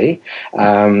seriously.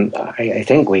 I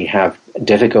think we have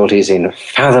difficulties in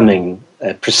fathoming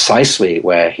precisely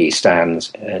where he stands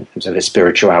in terms of his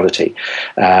spirituality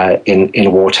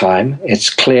in wartime. It's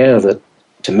clear that,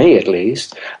 to me at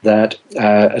least, that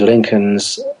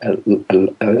Lincoln's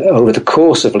over the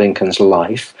course of Lincoln's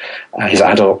life, his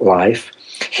adult life,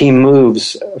 he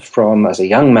moves from, as a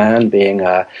young man, being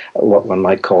what one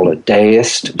might call a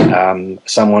deist,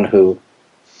 someone who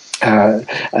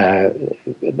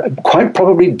quite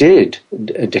probably did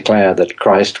declare that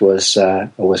Christ was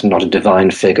not a divine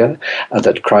figure,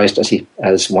 that Christ,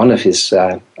 as one of his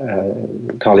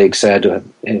colleagues said,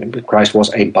 Christ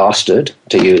was a bastard,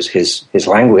 to use his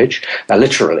language,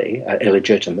 literally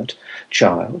illegitimate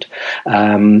child,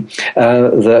 and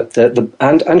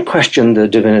questioned the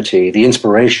divinity, the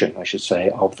inspiration, I should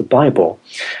say, of the Bible.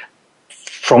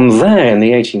 From there, in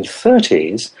the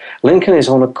 1830s, Lincoln is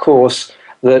on a course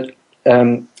that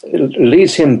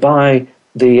leads him by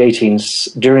during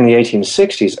the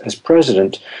 1860s as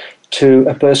president to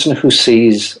a person who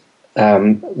sees a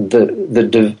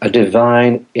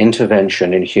divine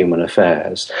intervention in human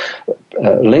affairs.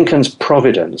 Lincoln's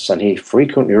providence, and he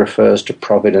frequently refers to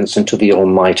providence and to the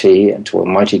Almighty and to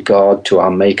Almighty God, to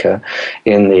our Maker,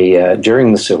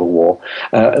 during the Civil War.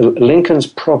 Lincoln's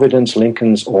providence,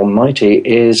 Lincoln's Almighty,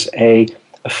 is a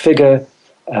figure,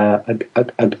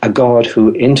 a God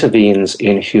who intervenes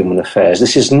in human affairs.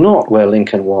 This is not where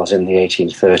Lincoln was in the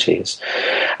 1830s.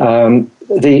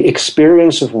 The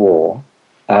experience of war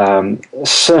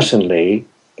certainly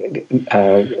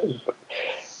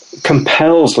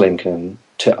compels Lincoln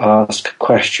to ask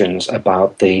questions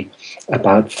about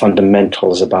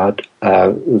fundamentals, about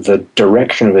the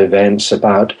direction of events,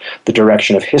 about the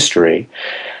direction of history.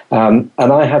 And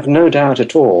I have no doubt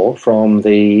at all, from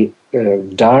the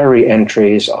diary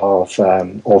entries of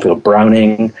Orville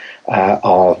Browning,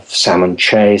 of Salmon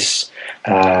Chase,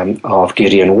 of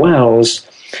Gideon Wells,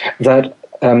 that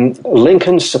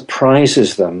Lincoln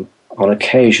surprises them on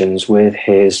occasions with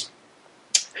his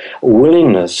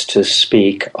willingness to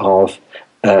speak of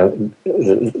the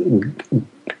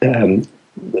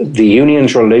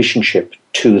Union's relationship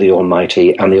to the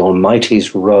Almighty and the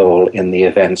Almighty's role in the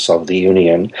events of the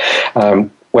Union.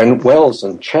 when Wells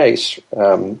and Chase,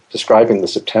 describing the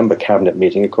September cabinet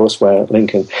meeting, of course, where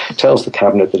Lincoln tells the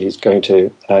cabinet that he's going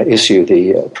to issue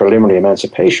the preliminary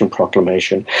Emancipation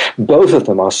Proclamation, both of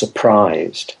them are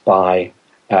surprised by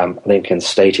Lincoln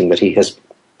stating that he has,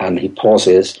 and he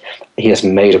pauses, he has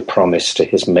made a promise to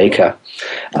his maker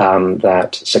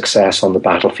that success on the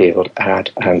battlefield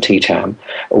at Antietam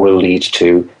will lead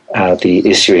to the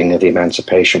issuing of the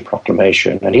Emancipation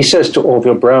Proclamation. And he says to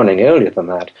Orville Browning earlier than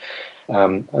that,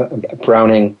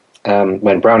 Browning,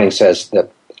 when Browning says that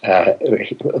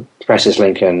he presses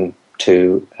Lincoln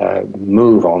to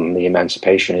move on the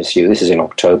emancipation issue, this is in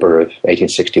October of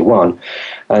 1861,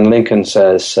 and Lincoln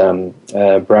says,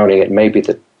 Browning, it may be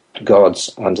that God's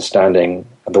understanding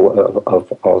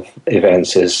of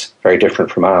events is very different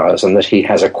from ours, and that he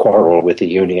has a quarrel with the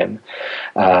Union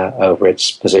over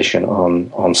its position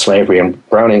on slavery. And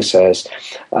Browning says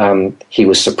he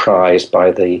was surprised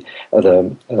by the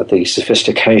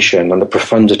sophistication and the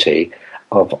profundity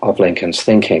of Lincoln's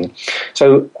thinking.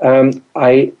 So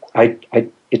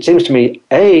it seems to me,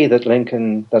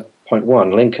 that point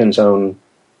one, Lincoln's own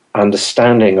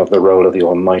understanding of the role of the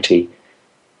Almighty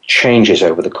changes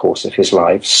over the course of his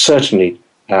life, certainly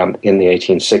in the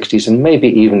 1860s, and maybe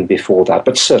even before that,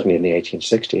 but certainly in the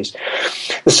 1860s.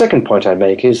 The second point I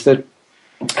make is that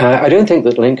I don't think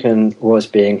that Lincoln was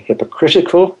being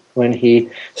hypocritical when he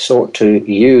sought to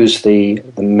use the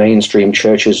mainstream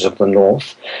churches of the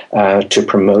North to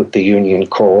promote the Union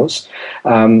cause.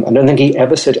 I don't think he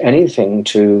ever said anything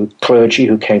to clergy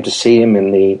who came to see him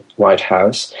in the White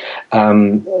House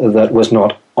that was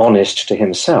not honest to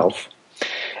himself.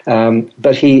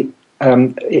 But he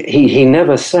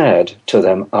never said to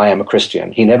them, I am a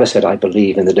Christian. He never said, I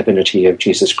believe in the divinity of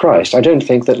Jesus Christ. I don't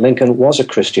think that Lincoln was a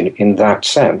Christian in that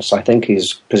sense. I think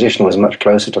his position was much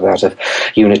closer to that of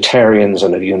Unitarians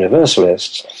and of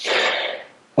Universalists.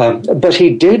 But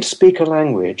he did speak a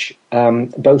language,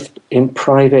 both in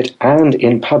private and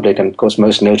in public, and of course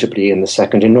most notably in the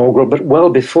second inaugural, but well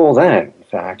before then, in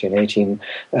fact, in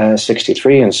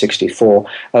 1863 and 64,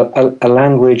 a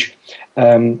language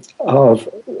of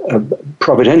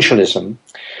providentialism,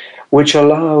 which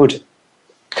allowed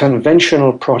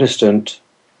conventional Protestant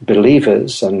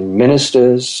believers and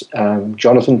ministers,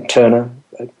 Jonathan Turner,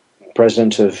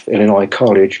 president of Illinois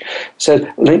College,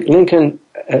 said, Lincoln,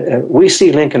 we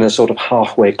see Lincoln as sort of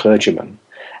halfway clergyman.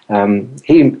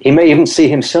 He may even see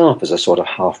himself as a sort of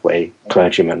halfway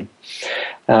clergyman.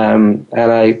 And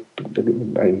I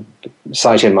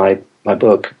cite in my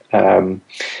book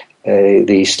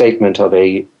the statement of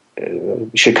a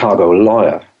Chicago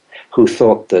lawyer who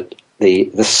thought that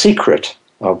the secret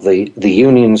of the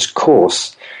Union's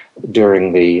course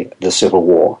during the Civil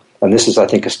War, and this is, I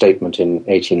think, a statement in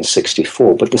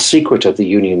 1864, but the secret of the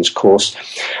Union's course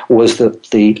was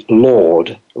that the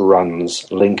Lord runs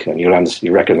Lincoln. You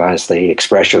recognize the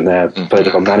expression there. Mm-hmm.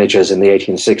 Political managers in the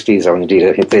 1860s, or indeed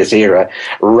in this era,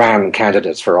 ran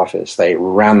candidates for office. They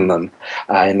ran them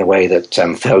in the way that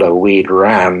Thurlow Weed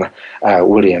ran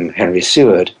William Henry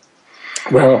Seward.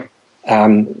 Well,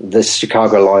 this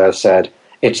Chicago lawyer said,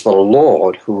 it's the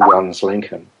Lord who runs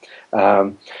Lincoln.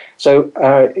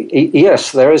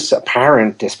 Yes, there is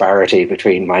apparent disparity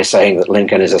between my saying that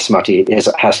Lincoln is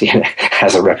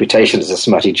has a reputation as a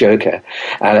smutty joker,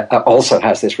 and also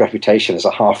has this reputation as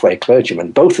a halfway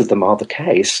clergyman. Both of them are the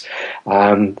case.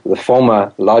 The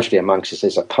former largely amongst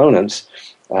his opponents,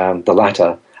 the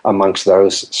latter amongst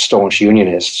those staunch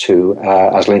Unionists who,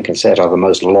 as Lincoln said, are the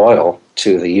most loyal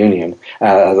to the Union.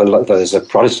 Those are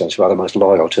Protestants who are the most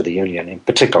loyal to the Union,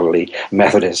 particularly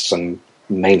Methodists and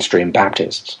mainstream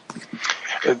Baptists.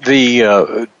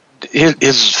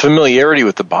 His familiarity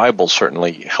with the Bible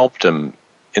certainly helped him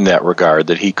in that regard,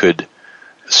 that he could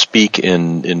speak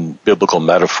in biblical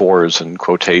metaphors and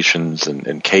quotations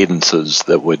and cadences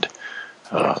that would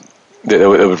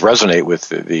resonate with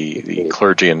the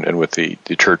clergy and with the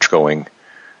church-going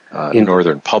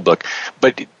northern public.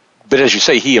 But as you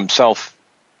say, he himself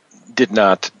did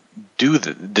not belong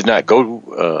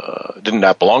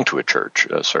to a church,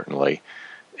 certainly,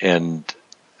 and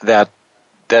that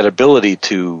ability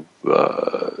to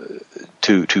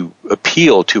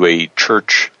appeal to a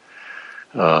church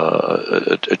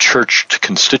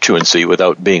constituency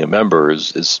without being a member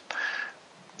is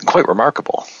quite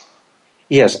remarkable.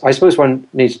 Yes, I suppose one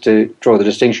needs to draw the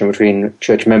distinction between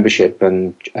church membership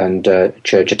and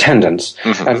church attendance.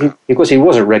 Mm-hmm. And of course, he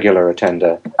was a regular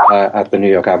attender at the New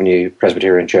York Avenue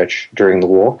Presbyterian Church during the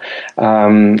war,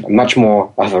 much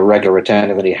more of a regular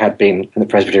attender than he had been in the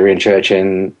Presbyterian Church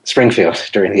in Springfield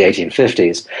during the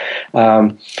 1850s.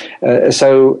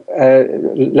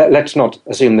 Let's not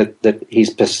assume that there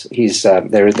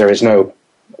is no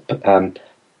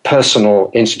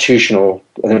personal, institutional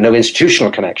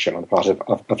connection on the part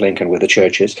of Lincoln with the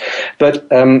churches. But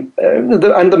and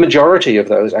the majority of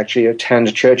those actually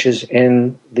attend churches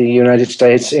in the United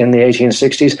States in the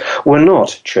 1860s were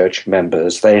not church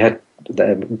members.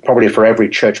 Probably for every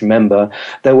church member,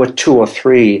 there were 2 or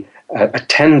 3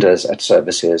 attenders at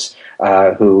services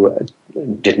who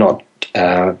did not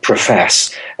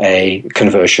profess a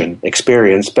conversion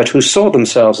experience, but who saw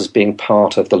themselves as being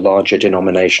part of the larger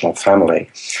denominational family.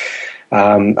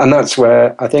 And that's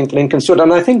where I think Lincoln stood.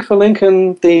 And I think for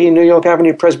Lincoln, the New York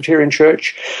Avenue Presbyterian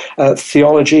Church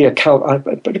theology, a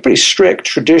pretty strict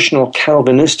traditional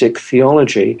Calvinistic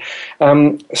theology,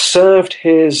 served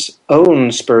his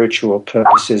own spiritual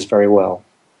purposes very well.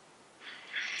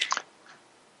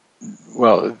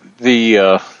 Well,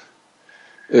 the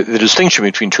distinction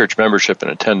between church membership and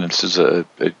attendance is a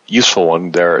useful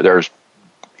one. There's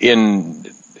in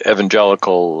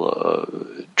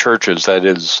evangelical churches, that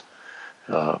is,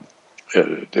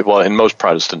 in most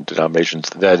Protestant denominations,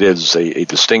 that is a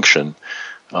distinction.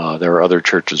 There are other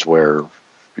churches where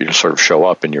you just sort of show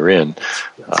up and you're in.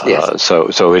 Yes.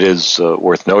 So it is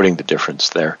worth noting the difference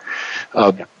there.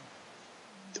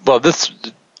 Well,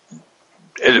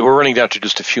 we're running down to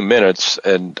just a few minutes,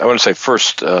 and I want to say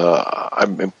first,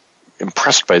 I'm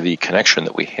impressed by the connection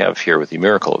that we have here with the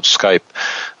miracle of Skype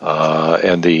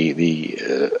and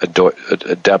the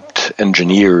adept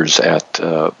engineers at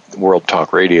World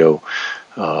Talk Radio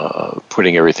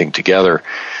putting everything together.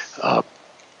 What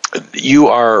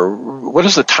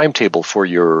is the timetable for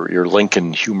your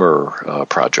Lincoln Humor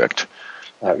project?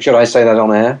 Should I say that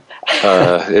on air?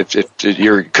 If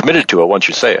you're committed to it once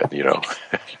you say it,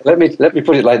 Let me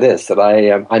put it like this: that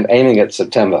I'm aiming at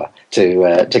September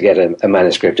to get a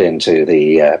manuscript into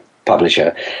the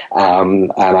publisher,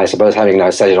 and I suppose having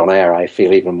now said it on air, I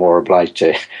feel even more obliged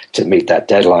to meet that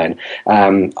deadline.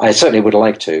 I certainly would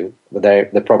like to.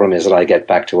 But the problem is that I get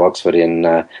back to Oxford in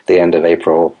the end of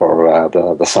April for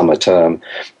the summer term,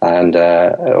 and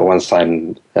once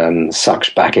I'm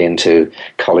sucked back into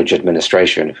college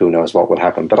administration, who knows what will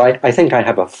happen. But I think I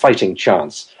have a fighting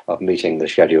chance of meeting the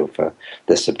schedule for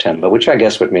this September, which I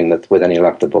guess would mean that with any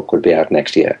luck the book would be out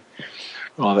next year.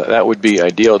 Well, that would be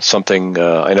ideal. It's something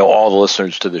I know all the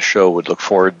listeners to the show would look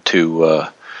forward to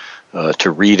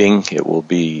reading. It will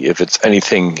be, if it's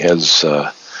anything as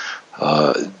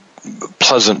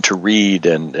pleasant to read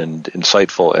and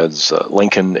insightful as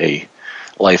Lincoln, A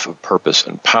Life of Purpose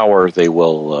and Power, they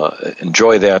will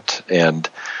enjoy that. And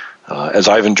as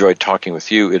I've enjoyed talking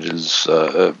with you, it is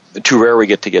too rare we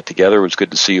get together. It was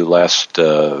good to see you last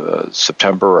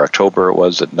September or October it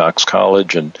was at Knox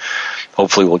College, and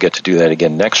hopefully we'll get to do that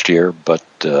again next year. But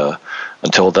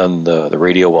until then, the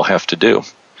radio will have to do.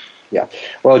 Yeah.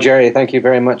 Well, Jerry, thank you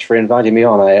very much for inviting me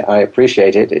on. I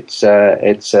appreciate it. It's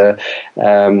a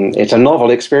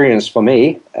novel experience for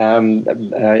me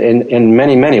in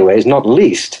many ways, not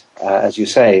least, as you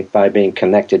say, by being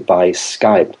connected by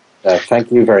Skype.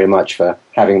 Thank you very much for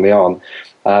having me on.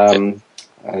 I'll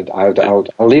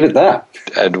leave it there.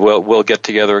 And we'll get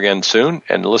together again soon.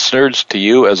 And listeners, to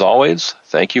you, as always,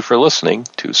 thank you for listening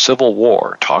to Civil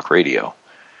War Talk Radio.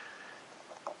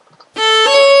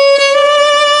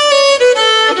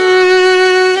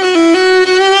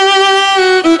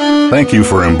 Thank you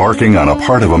for embarking on a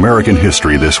part of American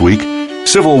history this week.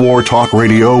 Civil War Talk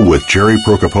Radio with Jerry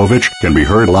Prokopovich can be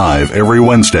heard live every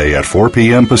Wednesday at 4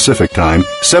 p.m. Pacific Time,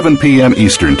 7 p.m.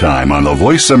 Eastern Time on the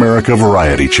Voice America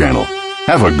Variety Channel.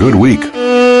 Have a good week.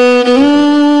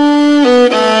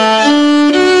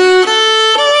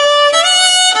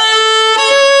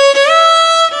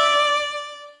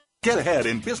 Get ahead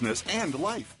in business and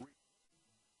life.